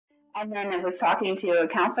And then I was talking to a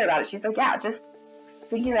counselor about it. She's like, yeah, just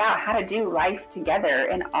figure out how to do life together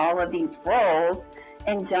in all of these roles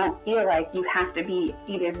and don't feel like you have to be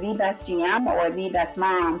either the best GM or the best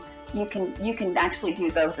mom. You can actually do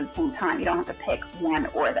both at the same time. You don't have to pick one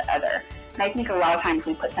or the other. And I think a lot of times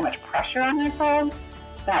we put so much pressure on ourselves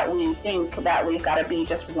that we think that we've got to be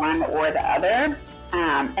just one or the other.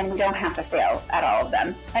 And we don't have to fail at all of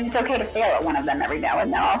them. And it's okay to fail at one of them every now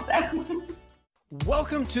and then also.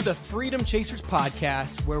 Welcome to the Freedom Chasers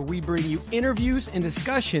podcast, where we bring you interviews and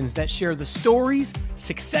discussions that share the stories,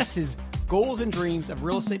 successes, goals, and dreams of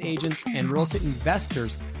real estate agents and real estate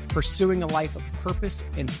investors pursuing a life of purpose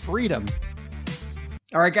and freedom.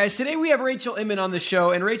 All right, guys, today we have Rachel Inman on the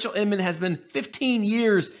show, and Rachel Inman has been 15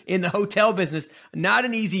 years in the hotel business, not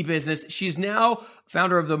an easy business. She's now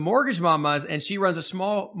founder of the Mortgage Mamas, and she runs a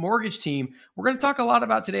small mortgage team. We're going to talk a lot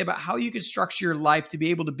about today about how you can structure your life to be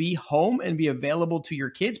able to be home and be available to your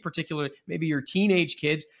kids, particularly maybe your teenage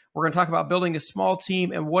kids. We're going to talk about building a small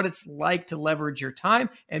team and what it's like to leverage your time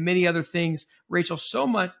and many other things. Rachel,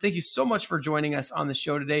 thank you so much for joining us on the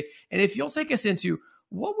show today. And if you'll take us into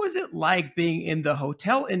what was it like being in the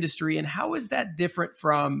hotel industry, and how is that different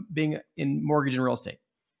from being in mortgage and real estate?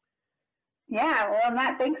 Yeah, well,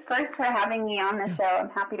 Matt, thanks first for having me on the show. I'm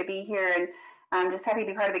happy to be here, and I'm just happy to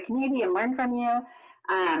be part of the community and learn from you.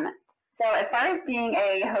 So as far as being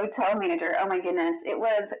a hotel manager, oh my goodness, it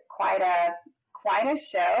was quite a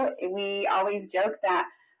show. We always joke that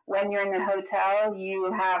when you're in the hotel,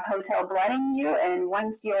 you have hotel blood in you, and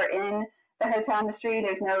once you're in the hotel industry,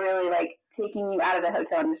 there's no really like taking you out of the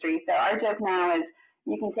hotel industry. So our joke now is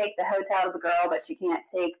you can take the hotel to the girl, but you can't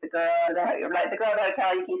take the girl to the girl to the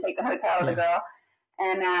hotel. You can't take the hotel to the girl.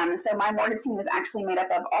 And so my mortgage team is actually made up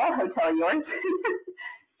of all hoteliers.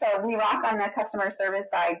 So we rock on the customer service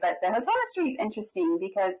side, but the hotel industry is interesting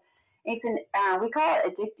because it's we call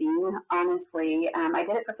it addicting, honestly. I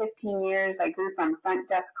did it for 15 years. I grew from front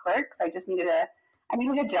desk clerks. I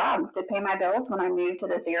needed a job to pay my bills when I moved to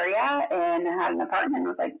this area, and I had an apartment and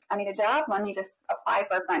was like, I need a job. Let me just apply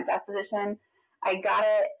for a front desk position. I got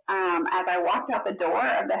it as I walked out the door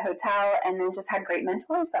of the hotel, and then just had great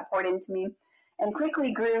mentors that poured into me, and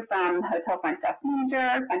quickly grew from hotel front desk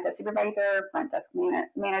manager, front desk supervisor, front desk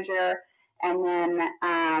manager, and then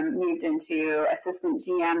moved into assistant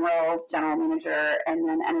GM roles, general manager, and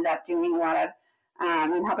then ended up doing a lot of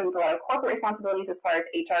and helping with a lot of corporate responsibilities as far as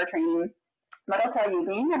HR training. But I'll tell you,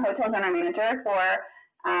 being a hotel general manager for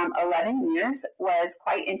 11 years was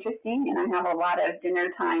quite interesting, and I have a lot of dinner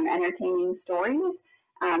time entertaining stories,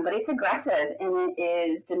 but it's aggressive and it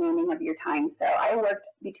is demanding of your time. So I worked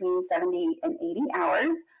between 70 and 80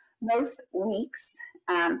 hours most weeks,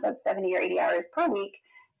 so that's 70 or 80 hours per week,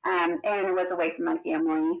 and was away from my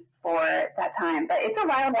family for that time. But it's a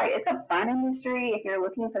wild ride. It's a fun industry. If you're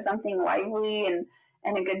looking for something lively and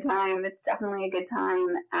a good time, it's definitely a good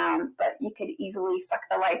time, but you could easily suck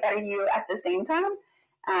the life out of you at the same time.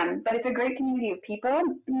 But it's a great community of people,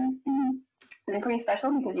 and pretty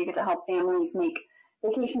special because you get to help families make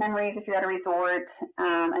vacation memories if you're at a resort,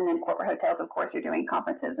 and then corporate hotels, of course, you're doing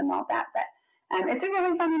conferences and all that. But it's a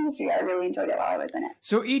really fun industry. I really enjoyed it while I was in it.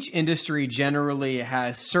 So each industry generally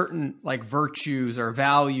has certain like virtues or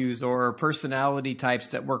values or personality types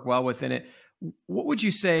that work well within it. What would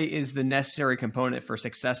you say is the necessary component for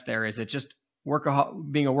success there? Is it just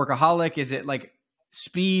being a workaholic? Is it like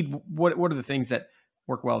speed? What are the things that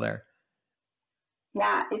work well there?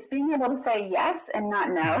 Yeah, it's being able to say yes and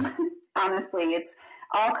not no. Honestly, it's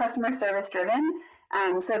all customer service driven.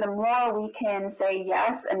 So the more we can say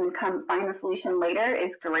yes and then find a solution later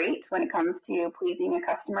is great when it comes to pleasing a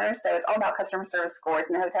customer. So it's all about customer service scores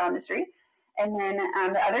in the hotel industry. And then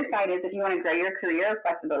the other side is if you want to grow your career,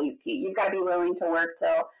 flexibility is key. You've got to be willing to work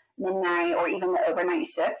till midnight or even the overnight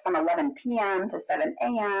shift from 11 p.m. to 7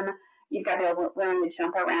 a.m. You've got to be willing to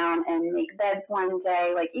jump around and make beds one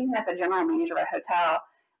day. Like even as a general manager of a hotel,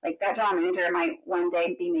 like that general manager might one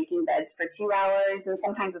day be making beds for 2 hours. And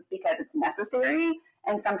sometimes it's because it's necessary.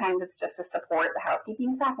 And sometimes it's just to support the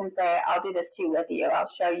housekeeping staff and say, I'll do this too with you. I'll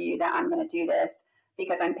show you that I'm going to do this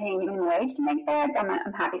because I'm paying minimum wage to make beds.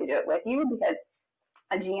 I'm happy to do it with you because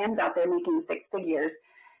a GM's out there making six figures.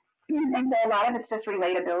 And so a lot of it's just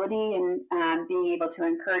relatability and being able to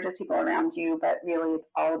encourage those people around you, but really it's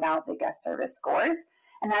all about the guest service scores.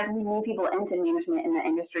 And as we move people into management in the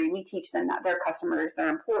industry, we teach them that they're customers, they're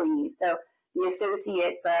employees. So the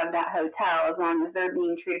associates of that hotel, as long as they're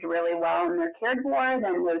being treated really well and they're cared for,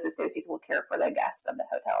 then those associates will care for the guests of the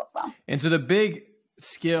hotel as well. And so the big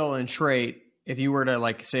skill and trait, if you were to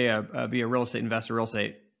like say be a real estate investor, real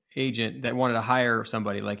estate agent that wanted to hire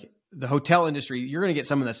somebody, like the hotel industry, you're going to get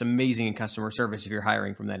someone that's amazing in customer service if you're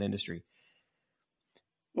hiring from that industry.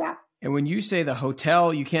 Yeah. And when you say the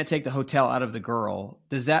hotel, you can't take the hotel out of the girl,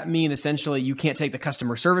 does that mean essentially you can't take the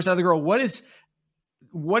customer service out of the girl? What is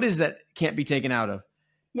that can't be taken out of?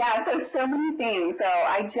 Yeah, so many things. So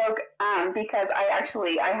I joke because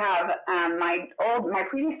I have my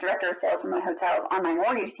previous director of sales from my hotels on my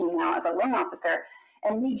mortgage team now as a loan officer.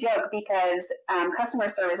 And we joke because customer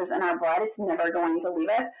service is in our blood. It's never going to leave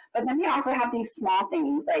us. But then we also have these small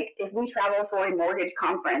things. Like if we travel for a mortgage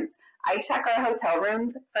conference, I check our hotel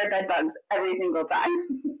rooms for bed bugs every single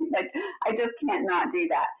time. Like I just can't not do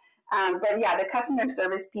that. But yeah, the customer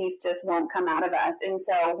service piece just won't come out of us. And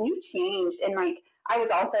so we've changed. And like I was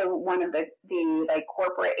also one of the like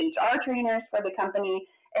corporate HR trainers for the company.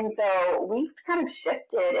 And so we've kind of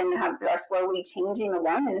shifted and are slowly changing the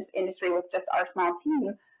loan industry with just our small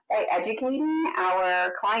team by educating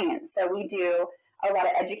our clients. So we do a lot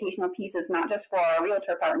of educational pieces, not just for our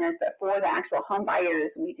realtor partners, but for the actual home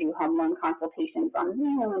buyers. We do home loan consultations on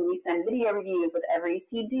Zoom, and we send video reviews with every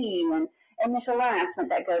CD and initial loan estimate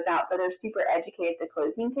that goes out. So they're super educated at the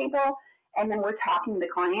closing table. And then we're talking to the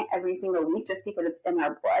client every single week just because it's in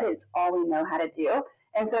our blood. It's all we know how to do.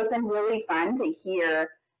 And so it's been really fun to hear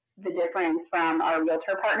the difference from our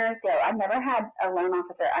realtor partners go, I've never had a loan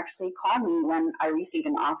officer actually call me when I received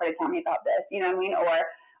an offer to tell me about this, you know what I mean?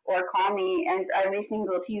 Or call me and every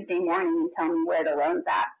single Tuesday morning and tell me where the loan's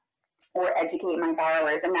at or educate my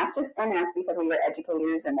borrowers. And that's because we were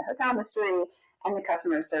educators in the hotel industry, and the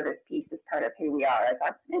customer service piece is part of who we are as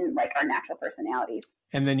our natural personalities.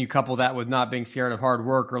 And then you couple that with not being scared of hard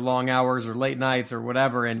work or long hours or late nights or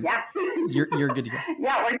whatever. And yeah. you're good to go.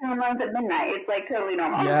 Yeah. We're doing loans at midnight. It's like totally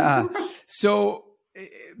normal. Yeah. So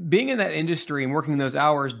being in that industry and working those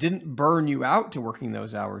hours didn't burn you out to working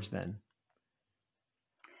those hours then?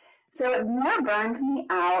 So it more burned me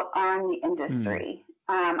out on the industry.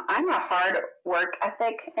 I'm a hard work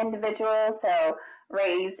ethic individual, so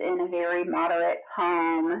raised in a very moderate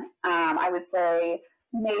home. I would say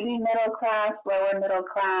maybe middle class, lower middle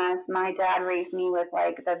class. My dad raised me with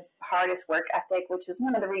like the hardest work ethic, which is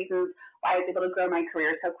one of the reasons why I was able to grow my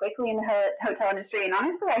career so quickly in the hotel industry. And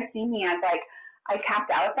honestly, I see me as like I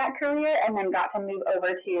capped out that career and then got to move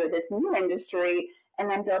over to this new industry and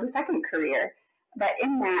then build a second career. But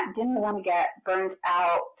in that, didn't want to get burnt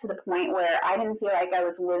out to the point where I didn't feel like I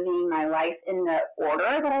was living my life in the order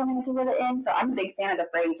that I wanted to live it in. So I'm a big fan of the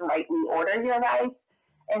phrase, rightly order your life.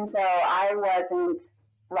 And so I wasn't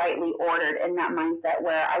rightly ordered in that mindset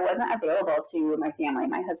where I wasn't available to my family.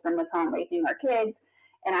 My husband was home raising our kids,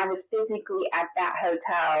 and I was physically at that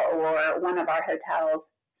hotel or one of our hotels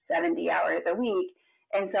 70 hours a week.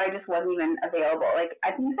 And so I just wasn't even available. Like,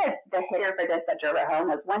 I think that the hitter for this that drove it home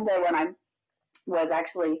was one day when I was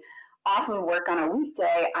actually off of work on a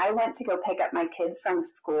weekday, I went to go pick up my kids from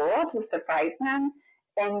school to surprise them.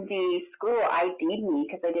 And the school ID'd me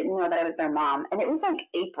because they didn't know that I was their mom. And it was like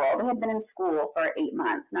April. They had been in school for 8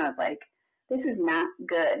 months. And I was like, this is not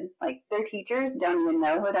good. Like, their teachers don't even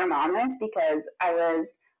know who their mom is because I was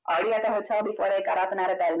already at the hotel before they got up and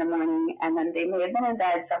out of bed in the morning. And then they may have been in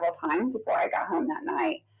bed several times before I got home that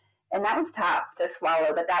night. And that was tough to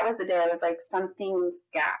swallow. But that was the day I was like, something's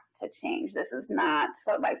got to change. This is not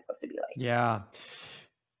what life's supposed to be like. Yeah.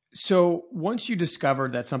 So once you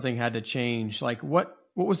discovered that something had to change, like what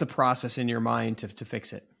was the process in your mind to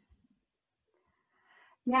fix it?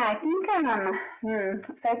 Yeah, I think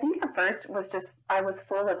at first was just, I was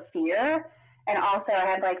full of fear. And also I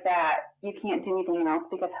had like that, you can't do anything else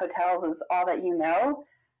because hotels is all that you know.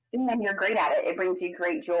 And you're great at it. It brings you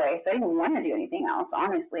great joy. So I didn't want to do anything else,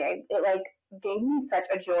 honestly. It like gave me such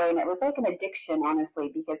a joy, and it was like an addiction,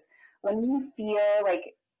 honestly, because when you feel like,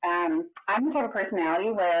 I'm the type of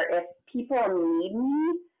personality where if people need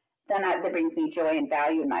me, then that brings me joy and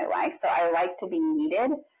value in my life. So I like to be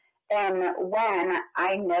needed. And when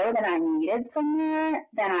I know that I'm needed somewhere,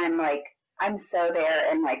 then I'm so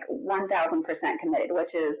there and like 1000% committed,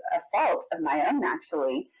 which is a fault of my own,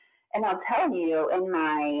 actually. And I'll tell you, in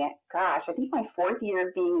I think my 4th year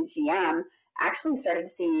of being a GM, actually started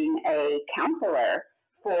seeing a counselor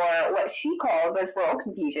for what she called was role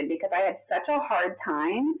confusion, because I had such a hard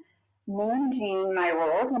time managing my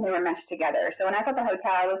roles when they were meshed together. So when I was at the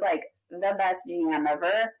hotel, I was like the best GM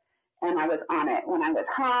ever, and I was on it. When I was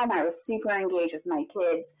home, I was super engaged with my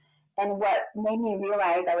kids. And what made me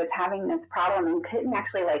realize I was having this problem and couldn't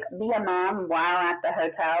actually like be a mom while at the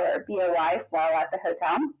hotel or be a wife while at the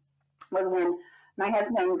hotel was when my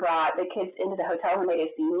husband brought the kids into the hotel one day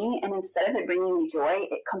to see me. And instead of it bringing me joy,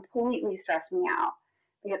 it completely stressed me out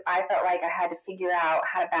because I felt like I had to figure out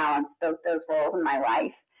how to balance both those roles in my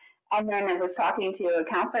life. And then I was talking to a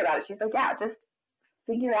counselor about it. She's like, yeah, just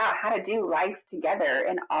figure out how to do life together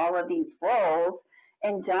in all of these roles,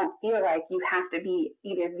 and don't feel like you have to be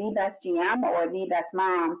either the best GM or the best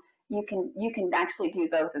mom. You can actually do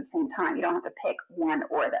both at the same time. You don't have to pick one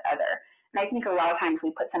or the other. And I think a lot of times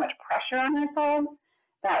we put so much pressure on ourselves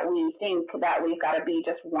that we think that we've got to be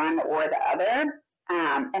just one or the other.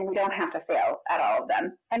 And we don't have to fail at all of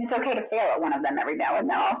them. And it's okay to fail at one of them every now and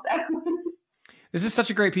then also. This is such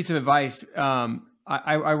a great piece of advice.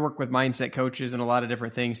 I work with mindset coaches and a lot of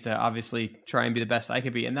different things to obviously try and be the best I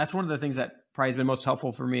could be. And that's one of the things that probably has been most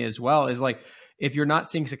helpful for me as well, is like, if you're not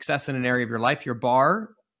seeing success in an area of your life, your bar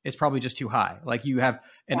is probably just too high. Like you have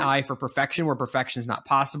an eye for perfection where perfection is not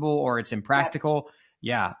possible or it's impractical.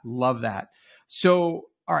 Yeah. Love that. So,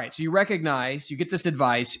 all right. So you recognize, you get this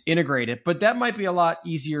advice, integrate it, but that might be a lot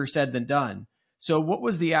easier said than done. So what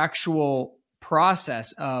was the actual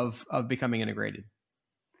process of becoming integrated?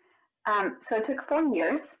 So it took 4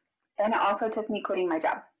 years, and it also took me quitting my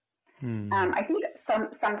job. I think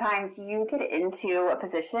sometimes you get into a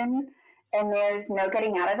position and there's no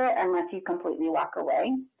getting out of it unless you completely walk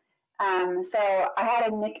away. So I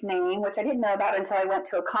had a nickname, which I didn't know about until I went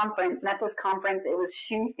to a conference. And at this conference, it was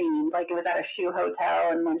shoe themed, like it was at a shoe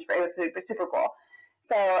hotel in Lynchburg. It was super, super cool.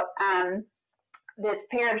 So this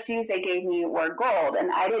pair of shoes they gave me were gold.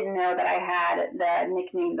 And I didn't know that I had the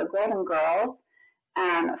nickname the Golden Girls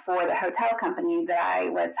for the hotel company that I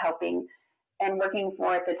was helping and working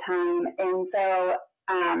for at the time. And so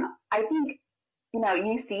I think,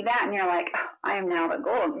 you see that and you're like, oh, I am now the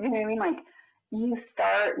gold. You know what I mean? Like, you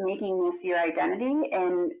start making this your identity,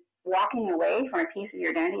 and walking away from a piece of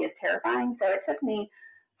your identity is terrifying. So it took me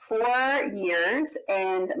 4 years,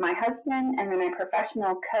 and my husband and then my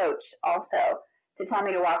professional coach also, to tell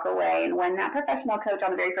me to walk away. And when that professional coach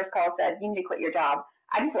on the very first call said, you need to quit your job,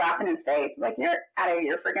 I just laughed in his face. I was like, you're out of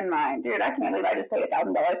your freaking mind. Dude, I can't believe I just paid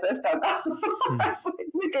 $1,000 for this phone call. I was like,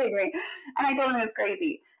 you're kidding me. And I told him it was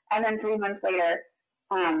crazy. And then 3 months later,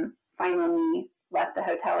 finally left the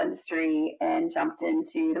hotel industry and jumped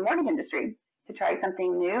into the mortgage industry to try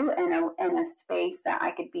something new in a space that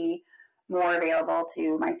I could be more available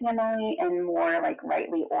to my family and more like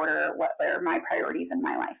rightly order what were my priorities in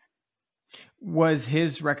my life. Was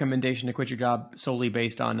his recommendation to quit your job solely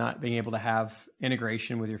based on not being able to have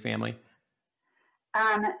integration with your family?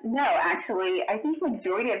 No, actually, I think the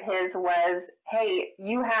majority of his was, hey,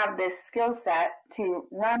 you have this skill set to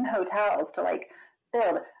run hotels, to like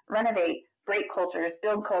build, renovate, break cultures,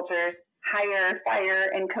 build cultures, hire,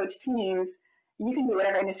 fire, and coach teams. You can do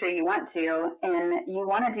whatever industry you want to, and you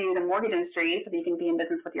want to do the mortgage industry so that you can be in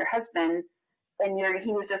business with your husband. And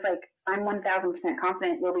he was just like, I'm 1,000%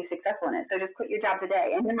 confident you'll be successful in it. So just quit your job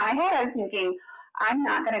today. And in my head, I was thinking, I'm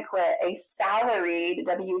not going to quit a salaried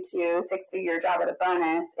W-2 6-figure job with a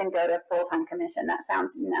bonus and go to full-time commission. That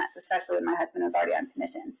sounds nuts, especially when my husband was already on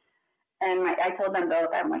commission. And I told them both,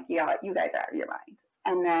 I'm like, yeah, you guys are out of your minds.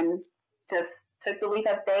 And then just took the leap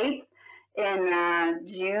of faith in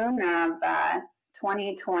June of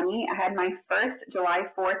 2020. I had my first July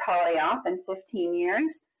 4th holiday off in 15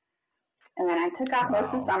 years. And then I took off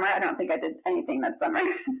most of the summer. I don't think I did anything that summer.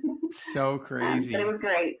 So crazy. But it was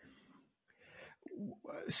great.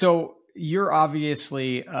 So you're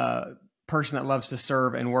obviously a person that loves to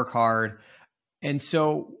serve and work hard. And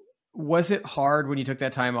so was it hard when you took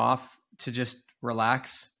that time off to just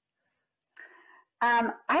relax?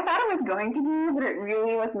 I thought it was going to be, but it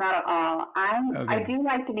really was not at all. I do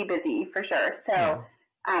like to be busy for sure. So yeah.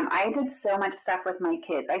 I did so much stuff with my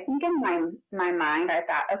kids. I think in my mind, I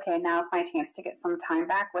thought, okay, now's my chance to get some time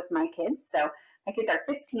back with my kids. So my kids are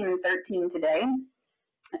 15 and 13 today.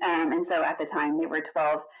 And so at the time they were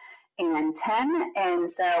 12 and 10. And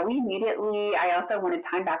so I also wanted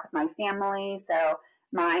time back with my family. So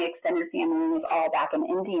my extended family was all back in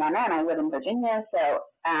Indiana and I live in Virginia. So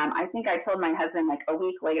I think I told my husband like a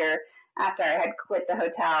week later after I had quit the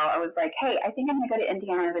hotel, I was like, hey, I think I'm going to go to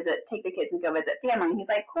Indiana and take the kids and go visit family. And he's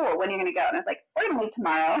like, cool, when are you going to go? And I was like, we're going to leave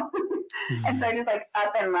tomorrow. And so I just like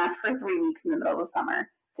up and left for 3 weeks in the middle of the summer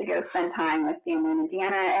to go spend time with family in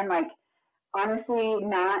Indiana. And like, honestly,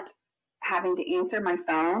 not having to answer my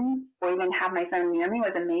phone or even have my phone near me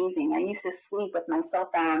was amazing. I used to sleep with my cell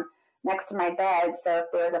phone next to my bed. So if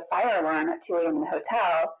there was a fire alarm at 2 a.m. in the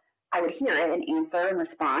hotel, I would hear it and answer and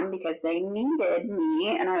respond because they needed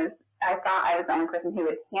me. And I thought I was the only person who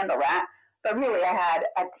would handle that. But really, I had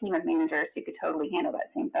a team of managers who could totally handle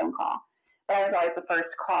that same phone call. but I was always the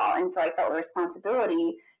first call. And so I felt a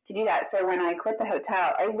responsibility to do that. So when I quit the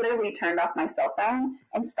hotel, I literally turned off my cell phone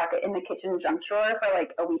and stuck it in the kitchen junk drawer for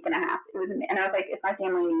like a week and a half. And I was like, if my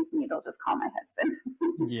family needs me, they'll just call my husband.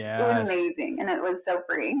 Yeah. It was amazing. And it was so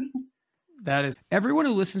free. That is. Everyone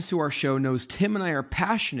who listens to our show knows Tim and I are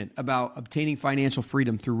passionate about obtaining financial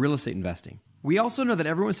freedom through real estate investing. We also know that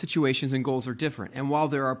everyone's situations and goals are different. And while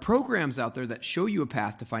there are programs out there that show you a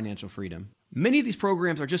path to financial freedom, many of these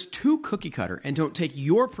programs are just too cookie cutter and don't take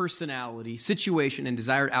your personality, situation, and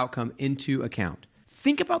desired outcome into account.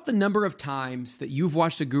 Think about the number of times that you've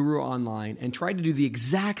watched a guru online and tried to do the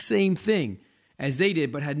exact same thing as they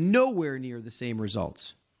did, but had nowhere near the same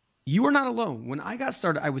results. You are not alone. When I got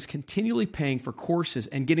started, I was continually paying for courses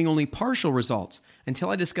and getting only partial results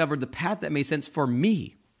until I discovered the path that made sense for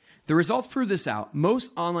me. The results prove this out.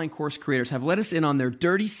 Most online course creators have let us in on their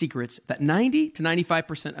dirty secrets that 90 to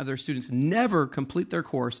 95% of their students never complete their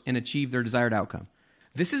course and achieve their desired outcome.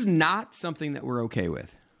 This is not something that we're okay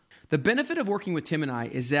with. The benefit of working with Tim and I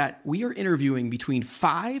is that we are interviewing between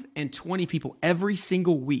 5 and 20 people every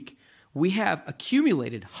single week. We have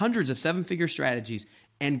accumulated hundreds of seven-figure strategies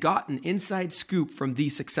and gotten inside scoop from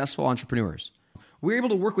these successful entrepreneurs. We're able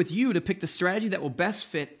to work with you to pick the strategy that will best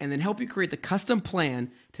fit and then help you create the custom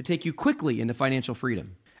plan to take you quickly into financial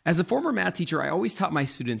freedom. As a former math teacher, I always taught my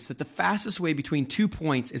students that the fastest way between 2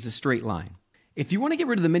 points is a straight line. If you want to get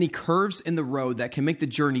rid of the many curves in the road that can make the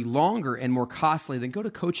journey longer and more costly, then go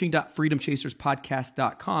to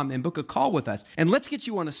coaching.freedomchaserspodcast.com and book a call with us. And let's get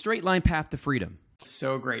you on a straight line path to freedom.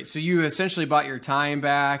 So great. So you essentially bought your time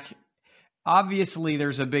back. Obviously,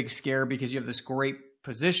 there's a big scare because you have this great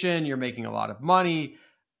position. You're making a lot of money.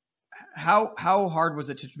 How hard was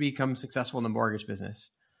it to become successful in the mortgage business?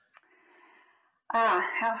 How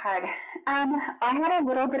hard. I had a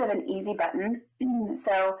little bit of an easy button.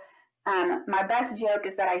 So my best joke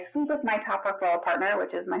is that I sleep with my top referral partner,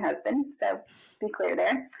 which is my husband. So be clear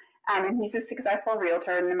there. And he's a successful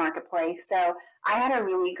realtor in the marketplace. So I had a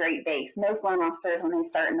really great base. Most loan officers, when they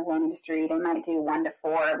start in the loan industry, they might do 1 to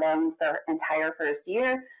 4 loans their entire first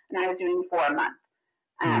year. And I was doing 4 a month.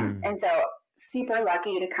 And so super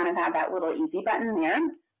lucky to kind of have that little easy button there.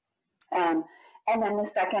 And then the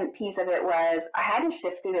second piece of it was I had to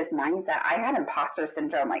shift through this mindset. I had imposter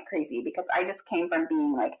syndrome like crazy because I just came from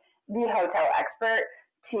being like the hotel expert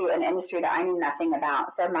to an industry that I knew nothing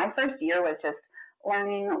about. So my first year was just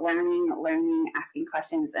learning, asking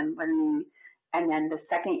questions and learning. And then the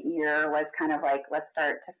second year was kind of like, let's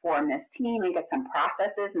start to form this team and get some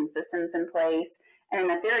processes and systems in place. And then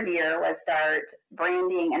the third year was start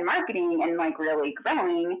branding and marketing and like really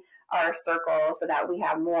growing our circle so that we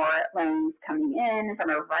have more loans coming in from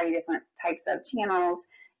a variety of different types of channels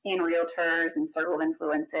and realtors and circle of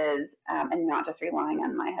influences, and not just relying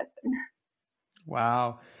on my husband.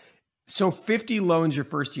 Wow. So 50 loans your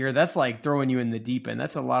first year, that's like throwing you in the deep end.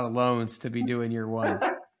 That's a lot of loans to be doing year one.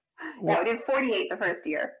 Yeah, we did 48 the first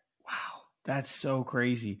year. Wow. That's so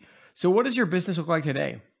crazy. So what does your business look like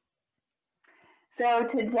today? So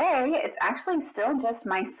today, it's actually still just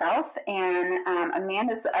myself, and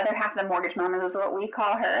Amanda's the other half of the Mortgage Mamas is what we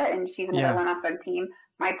call her, and she's another loan officer team,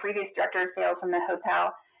 my previous director of sales from the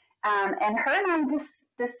hotel. And her and I,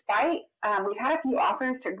 despite we've had a few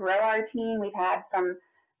offers to grow our team, we've had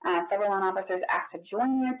several loan officers asked to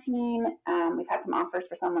join our team. We've had some offers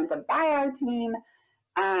for someone to buy our team,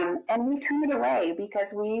 and we've turned it away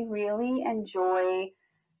because we really enjoy.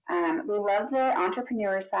 We love the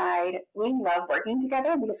entrepreneur side. We love working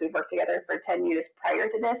together because we've worked together for 10 years prior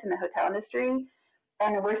to this in the hotel industry.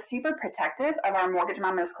 And we're super protective of our Mortgage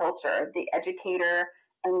Mamas culture, the educator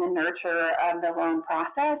and the nurturer of the loan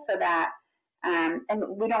process so that, and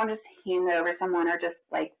we don't just hand it over to someone or just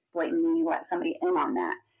like blatantly let somebody in on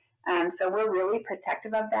that. So we're really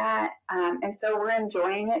protective of that. And so we're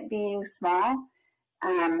enjoying it being small.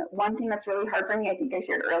 One thing that's really hard for me, I think I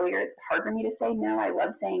shared earlier, it's hard for me to say no. I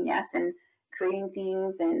love saying yes and creating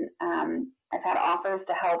things. And I've had offers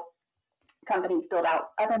to help companies build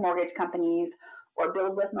out other mortgage companies or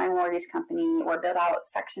build with my mortgage company or build out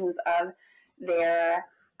sections of their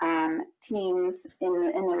teams in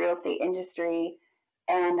the real estate industry.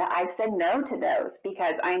 And I've said no to those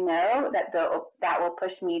because I know that that will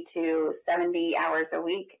push me to 70 hours a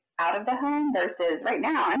week out of the home versus right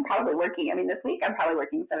now I'm probably working. I mean, this week I'm probably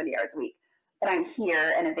working 70 hours a week, but I'm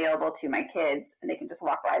here and available to my kids and they can just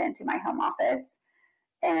walk right into my home office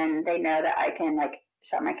and they know that I can like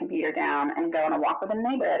shut my computer down and go on a walk with a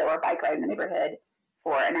neighborhood or a bike ride in the neighborhood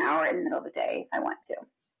for an hour in the middle of the day if I want to.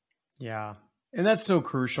 Yeah. And that's so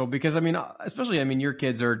crucial because, I mean, especially, your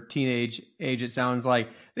kids are teenage age. It sounds like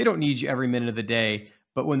they don't need you every minute of the day,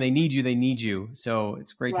 but when they need you, they need you. So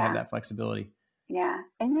it's great to have Yeah. that flexibility. Yeah.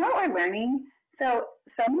 And you know what we're learning? So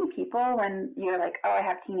many people, when you're like, oh, I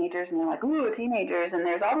have teenagers, and they're like, ooh, teenagers, and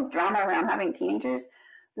there's all this drama around having teenagers.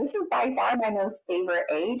 This is by far my most favorite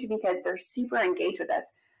age because they're super engaged with us.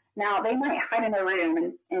 Now, they might hide in a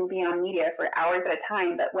room and be on media for hours at a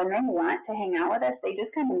time, but when they want to hang out with us, they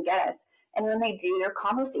just come and get us. And when they do, their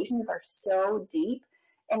conversations are so deep.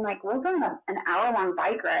 And like, we'll go on an hour-long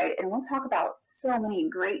bike ride, and we'll talk about so many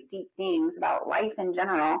great, deep things about life in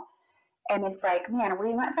general. And it's like, man,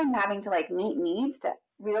 we went from having to like meet needs to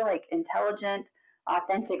real like intelligent,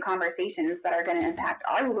 authentic conversations that are going to impact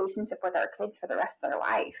our relationship with our kids for the rest of their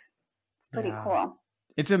life. It's pretty cool.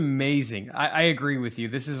 It's amazing. I agree with you.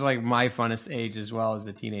 This is like my funnest age as well as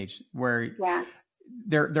a teenage, where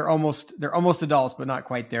they're almost adults, but not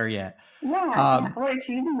quite there yet. Yeah, we're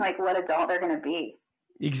choosing like what adult they're going to be.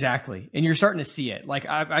 Exactly. And you're starting to see it. Like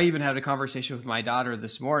I even had a conversation with my daughter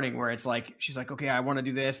this morning where it's like, she's like, okay, I want to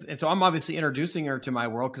do this. And so I'm obviously introducing her to my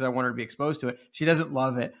world because I want her to be exposed to it. She doesn't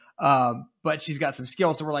love it. But she's got some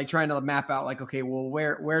skills. So we're like trying to map out like, okay, well,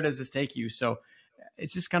 where does this take you? So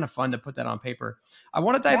it's just kind of fun to put that on paper. I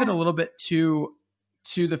want to dive in a little bit to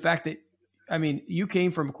the fact that, I mean, you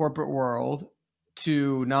came from corporate world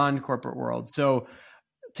to non-corporate world. So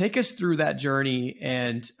take us through that journey,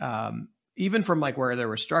 and even from like where there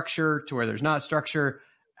was structure to where there's not structure,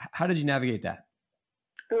 how did you navigate that?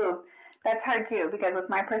 Ooh, that's hard too, because with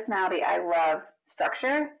my personality, I love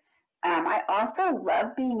structure. I also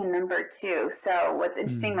love being a number two. So what's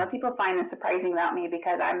interesting, most people find this surprising about me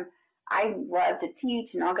because I love to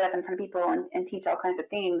teach, and I'll get up in front of people and teach all kinds of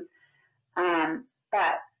things.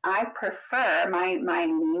 But I prefer my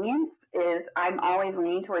lenience is I'm always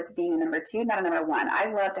leaning towards being a number two, not a number one. I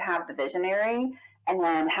love to have the visionary and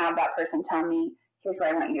then have that person tell me, here's what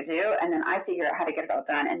I want you to do. And then I figure out how to get it all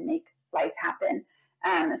done and make life happen.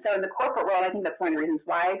 So in the corporate world, I think that's one of the reasons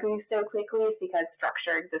why I grew so quickly is because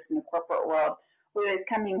structure exists in the corporate world. Whereas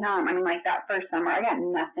coming home, I mean, like that first summer, I got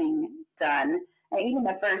nothing done. And even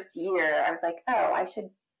the first year, I was like, oh, I should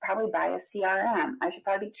probably buy a CRM. I should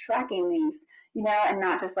probably be tracking these, and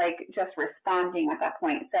not just responding at that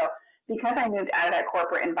point. So because I moved out of that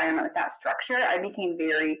corporate environment with that structure, I became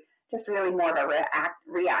really more of a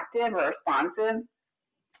reactive or responsive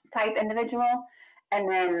type individual. And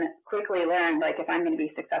then quickly learned, like, if I'm going to be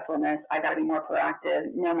successful in this, I got to be more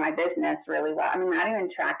proactive, know my business really well. I mean, I didn't even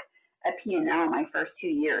track a P&L my first 2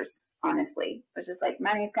 years, honestly. It was just like,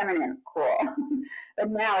 money's coming in, cool. But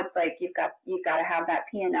now it's like, you've got to have that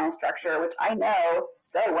P&L structure, which I know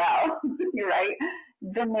so well. You're right.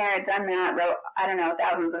 Been there, done that, wrote, I don't know,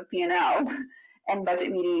 thousands of P&Ls and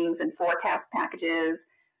budget meetings and forecast packages.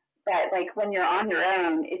 But like when you're on your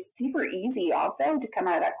own, it's super easy also to come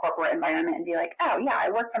out of that corporate environment and be like, oh yeah,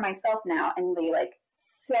 I work for myself now, and be like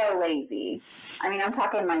so lazy. I mean, I'm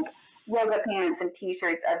talking like yoga pants and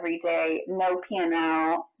t-shirts every day, no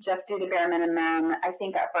P&L, just do the bare minimum. I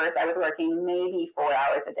think at first I was working maybe 4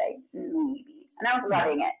 hours a day, maybe. And I was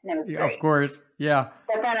loving it, and it was great. Of course, yeah.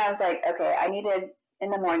 But then I was like, okay, I needed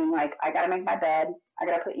in the morning, like I got to make my bed, I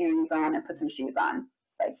got to put earrings on and put some shoes on.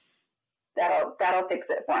 Like, that'll fix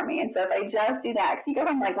it for me. And so if I just do that, because you go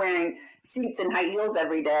from like wearing suits and high heels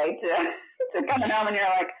every day to coming home and you're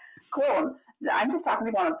like, cool, I'm just talking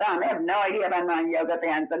to people on the phone. They have no idea if I'm wearing yoga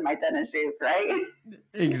pants and my tennis shoes, right?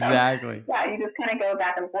 Exactly. So, yeah, you just kind of go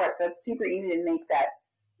back and forth. So it's super easy to make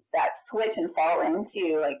that switch and fall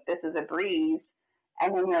into like, this is a breeze.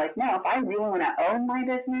 And then you're like, no, if I really want to own my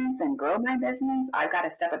business and grow my business, I've got to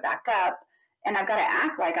step it back up. And I've got to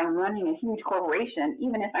act like I'm running a huge corporation,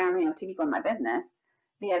 even if I only have 2 people in my business,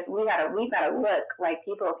 because we've got to look like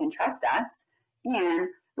people can trust us, and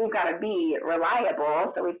we've got to be reliable.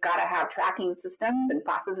 So we've got to have tracking systems and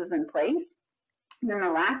processes in place. And then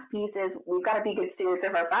the last piece is we've got to be good stewards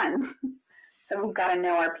of our funds. So we've got to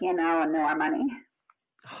know our P&L and know our money.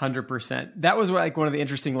 100%. That was like one of the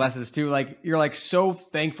interesting lessons too. Like you're like so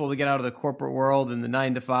thankful to get out of the corporate world and the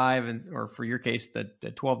 9 to 5, or for your case, the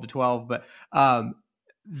 12 to 12. But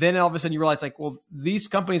then all of a sudden you realize like, well, these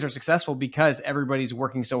companies are successful because everybody's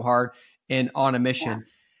working so hard and on a mission. Yeah.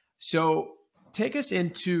 So take us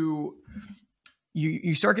into,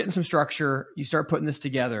 you start getting some structure, you start putting this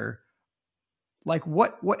together. Like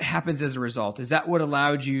what happens as a result? Is that what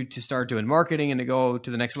allowed you to start doing marketing and to go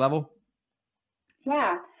to the next level?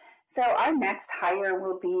 Yeah. So our next hire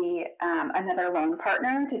will be another loan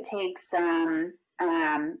partner to take some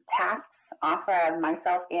tasks off of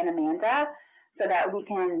myself and Amanda. so that we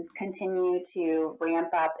can continue to ramp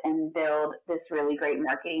up and build this really great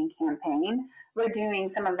marketing campaign. We're doing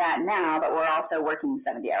some of that now, but we're also working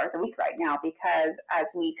 70 hours a week right now, because as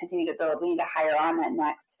we continue to build, we need to hire on that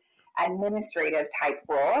next administrative type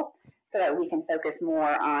role so that we can focus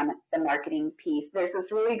more on the marketing piece. There's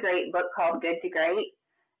this really great book called Good to Great.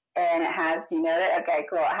 And it has, okay,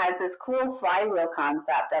 cool. It has this cool flywheel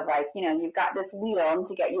concept of like, you've got this wheel, and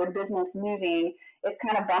to get your business moving, it's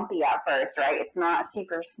kind of bumpy at first, right? It's not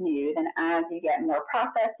super smooth. And as you get more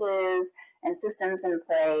processes and systems in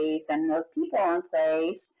place and those people in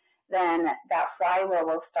place, then that flywheel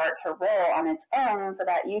will start to roll on its own so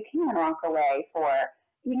that you can walk away for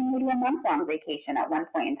even maybe a month-long vacation at one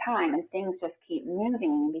point in time, and things just keep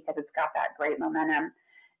moving because it's got that great momentum.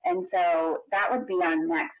 And so that would be our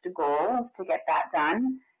next goal, is to get that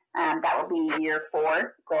done. That will be year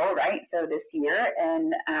 4 goal, right? So this year,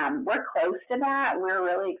 and we're close to that. We're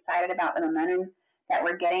really excited about the momentum that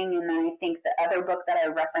we're getting. And then I think the other book that I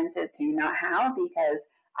reference is Who Not How, because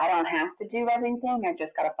I don't have to do everything. I've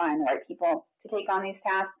just got to find the right people to take on these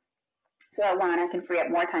tasks. So that 1, I can free up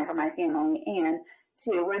more time for my family, and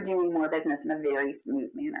 2, we're doing more business in a very smooth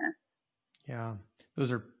manner. Yeah,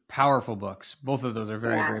 those are powerful books. Both of those are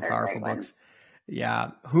very, very powerful books.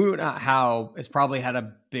 Yeah. Who Not How has probably had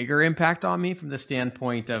a bigger impact on me from the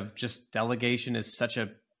standpoint of just delegation is such a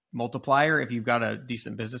multiplier if you've got a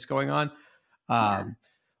decent business going on.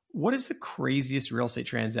 What is the craziest real estate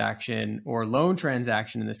transaction or loan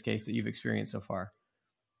transaction in this case that you've experienced so far?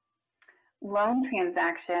 Loan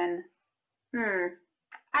transaction? I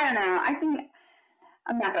don't know. I think,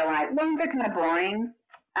 I'm not gonna lie, loans are kind of boring.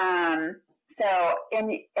 So,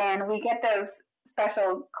 and we get those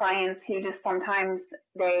special clients who just sometimes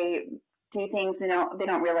they do things, they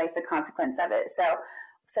don't realize the consequence of it. So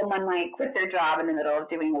someone might quit their job in the middle of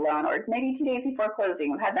doing a loan, or maybe 2 days before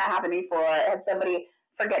closing. We've had that happen before. Had somebody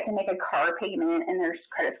forget to make a car payment and their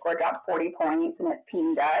credit score dropped 40 points and it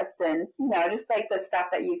pinged us. And, just like the stuff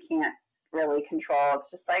that you can't really control.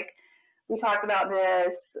 It's just like, we talked about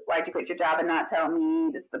this. Why'd you quit your job and not tell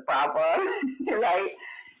me? This is the problem, right?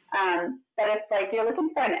 But if like you're looking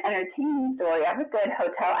for an entertaining story, I have a good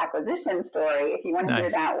hotel acquisition story if you want to hear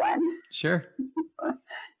that one. Sure.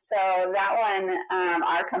 So that one,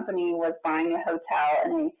 our company was buying a hotel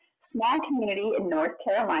in a small community in North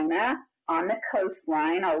Carolina on the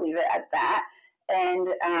coastline. I'll leave it at that. And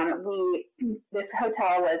this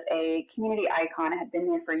hotel was a community icon. It had been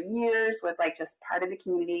there for years, was like just part of the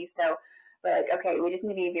community. So we're like, okay, we just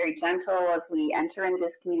need to be very gentle as we enter into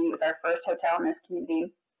this community. It was our first hotel in this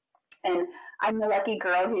community. And I'm the lucky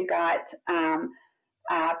girl who got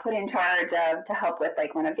put in charge to help with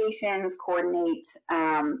like renovations, coordinate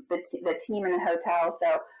the team in the hotel.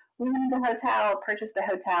 So we went to the hotel, purchased the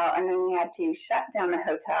hotel, and then we had to shut down the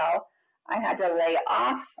hotel. I had to lay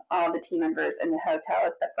off all the team members in the hotel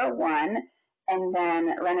except for one, and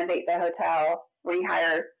then renovate the hotel,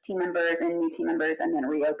 rehire team members and new team members, and then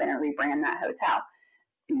reopen and rebrand that hotel.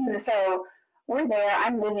 So we're there.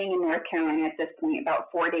 I'm living in North Carolina at this point about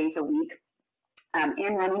 4 days a week, and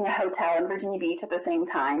running a hotel in Virginia Beach at the same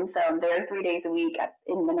time. So I'm there 3 days a week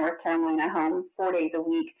in the North Carolina home, 4 days a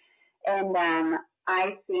week. And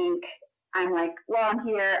I think I'm like, well, I'm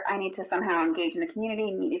here. I need to somehow engage in the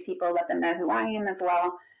community, meet these people, let them know who I am as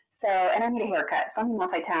well. So, and I need a haircut. So I'm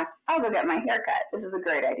multitask. I'll go get my haircut. This is a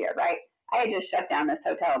great idea, right? I had just shut down this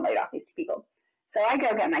hotel and laid off these 2 people. So I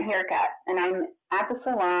go get my haircut, and I'm at the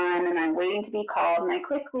salon, and I'm waiting to be called, and I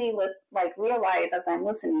quickly realize as I'm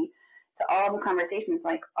listening to all the conversations,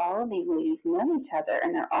 like all of these ladies know each other,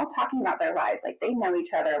 and they're all talking about their lives, like they know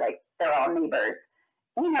each other, like they're all neighbors.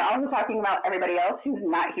 And they're also talking about everybody else who's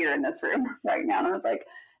not here in this room right now. And I was like,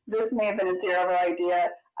 this may have been a terrible idea.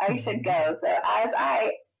 I should go. So as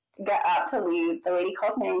I get up to leave, the lady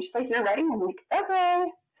calls me and she's like, you're ready? I'm like, okay.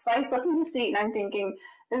 So I slip in the seat and I'm thinking,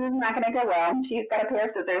 this is not going to go well. She's got a pair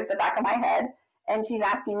of scissors in the back of my head. And she's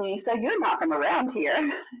asking me, so you're not from around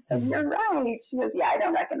here? So you're right. She goes, yeah, I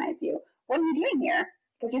don't recognize you. What are you doing here?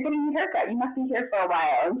 Because you're getting a haircut. You must be here for a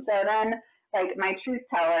while. And so then, like, my truth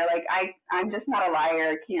teller, like, I'm just not a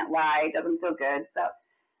liar. Can't lie. It doesn't feel good. So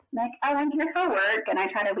I'm like, oh, I'm here for work. And I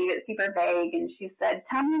try to leave it super vague. And she said,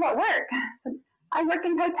 tell me what work. I said, I work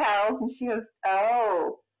in hotels. And she goes,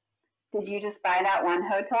 oh, did you just buy that one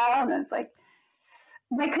hotel? And it's like,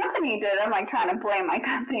 my company did. I'm like trying to blame my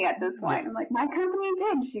company at this point. I'm like, my company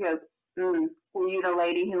did. And she goes, were you the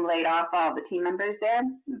lady who laid off all the team members there?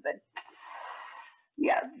 I said,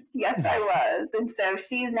 yes, I was. And so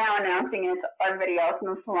she's now announcing it to everybody else in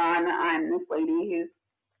the salon. I'm this lady who's,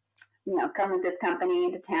 come with this company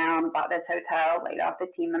into town, bought this hotel, laid off the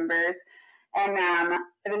team members. And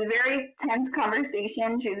it was a very tense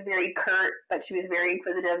conversation. She was very curt, but she was very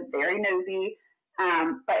inquisitive, very nosy.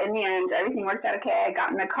 But in the end, everything worked out okay. I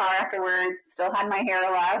got in the car afterwards, still had my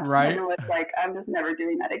hair left. Right. And was like, I'm just never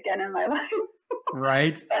doing that again in my life.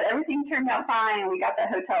 Right. But everything turned out fine. We got the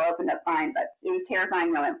hotel opened up fine, but it was a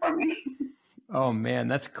terrifying moment for me. Oh man,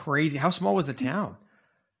 that's crazy. How small was the town?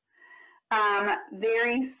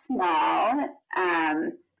 Very small.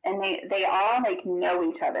 And they all like know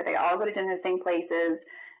each other. They all go to the same places.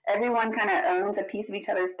 Everyone kind of owns a piece of each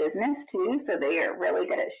other's business too. So they are really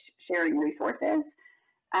good at sharing resources,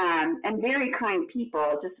 and very kind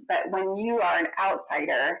people. But when you are an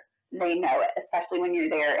outsider, they know it, especially when you're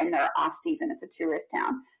there in their off season. It's a tourist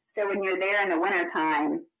town. So when you're there in the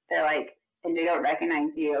wintertime, they're like, and they don't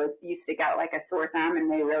recognize you, you stick out like a sore thumb, and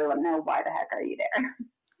they really want to know, why the heck are you there?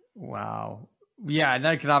 Wow. Yeah,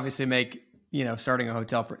 that could obviously make, starting a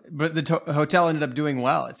hotel, but the hotel ended up doing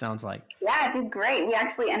well, it sounds like. Yeah, it did great. We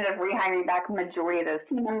actually ended up rehiring back a majority of those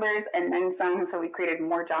team members and then some, so we created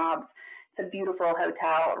more jobs. It's a beautiful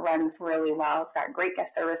hotel. It runs really well. It's got great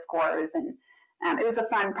guest service scores, and it was a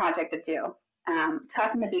fun project to do.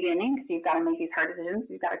 Tough in the beginning because you've got to make these hard decisions.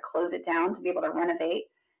 You've got to close it down to be able to renovate.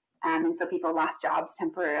 And so people lost jobs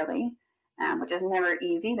temporarily, which is never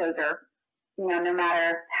easy. Those are, no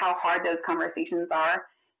matter how hard those conversations are,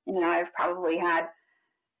 I've probably had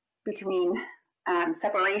between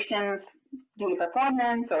separations due to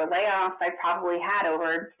performance or layoffs, I've probably had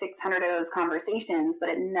over 600 of those conversations, but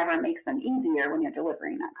it never makes them easier when you're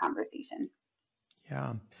delivering that conversation.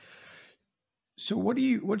 Yeah. So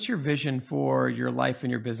what's your vision for your life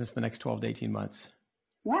and your business the next 12 to 18 months?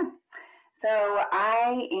 Yeah. So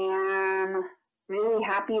I am really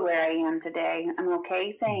happy where I am today. I'm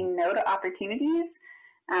okay saying no to opportunities.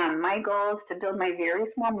 My goal is to build my very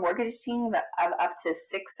small mortgage team of up to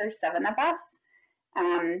 6 or 7 of us,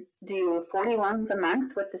 do 40 loans a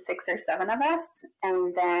month with the 6 or 7 of us.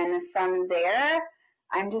 And then from there,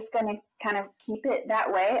 I'm just going to kind of keep it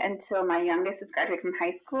that way until my youngest is graduated from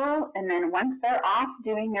high school. And then once they're off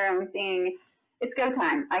doing their own thing, it's go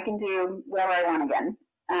time. I can do whatever I want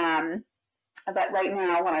again. But right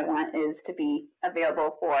now, what I want is to be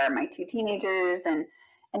available for my 2 teenagers and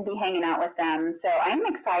be hanging out with them. So I'm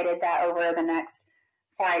excited that over the next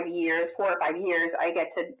 4 or 5 years, I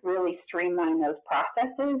get to really streamline those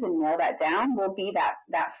processes and nail that down. We'll be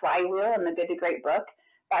that flywheel in the Good to Great book.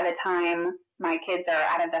 By the time my kids are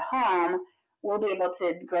out of the home, we'll be able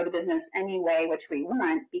to grow the business any way which we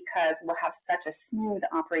want because we'll have such a smooth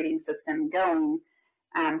operating system going.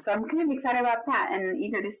 So I'm kind of excited about that and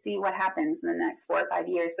eager to see what happens in the next 4 or 5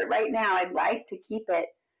 years. But right now, I'd like to keep it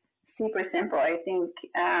super simple. I think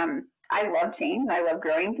I love change. I love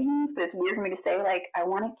growing things, but it's weird for me to say, like, I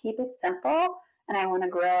want to keep it simple and I want to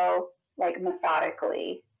grow like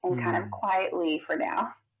methodically and kind of quietly for now.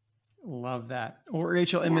 Love that. Well,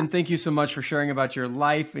 Rachel Inman, thank you so much for sharing about your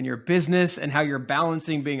life and your business and how you're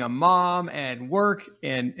balancing being a mom and work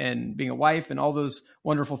and being a wife and all those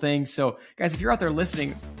wonderful things. So guys, if you're out there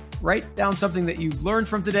listening, write down something that you've learned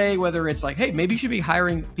from today, whether it's like, hey, maybe you should be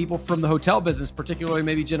hiring people from the hotel business, particularly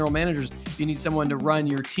maybe general managers. If you need someone to run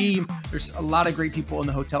your team, there's a lot of great people in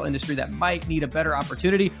the hotel industry that might need a better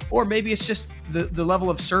opportunity, or maybe it's just the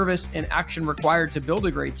level of service and action required to build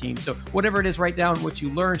a great team. So whatever it is, write down what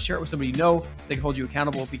you learned, share it with somebody you know so they can hold you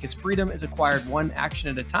accountable, because freedom is acquired one action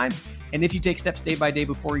at a time. And if you take steps day by day,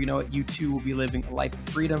 before you know it, you too will be living a life of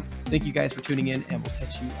freedom. Thank you guys for tuning in, and we'll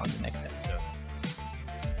catch you on the next episode.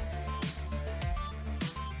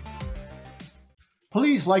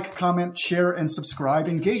 Please like, comment, share, and subscribe.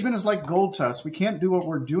 Engagement is like gold to us. We can't do what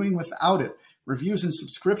we're doing without it. Reviews and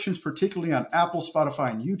subscriptions, particularly on Apple,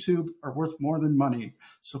 Spotify, and YouTube, are worth more than money.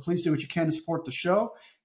 So please do what you can to support the show.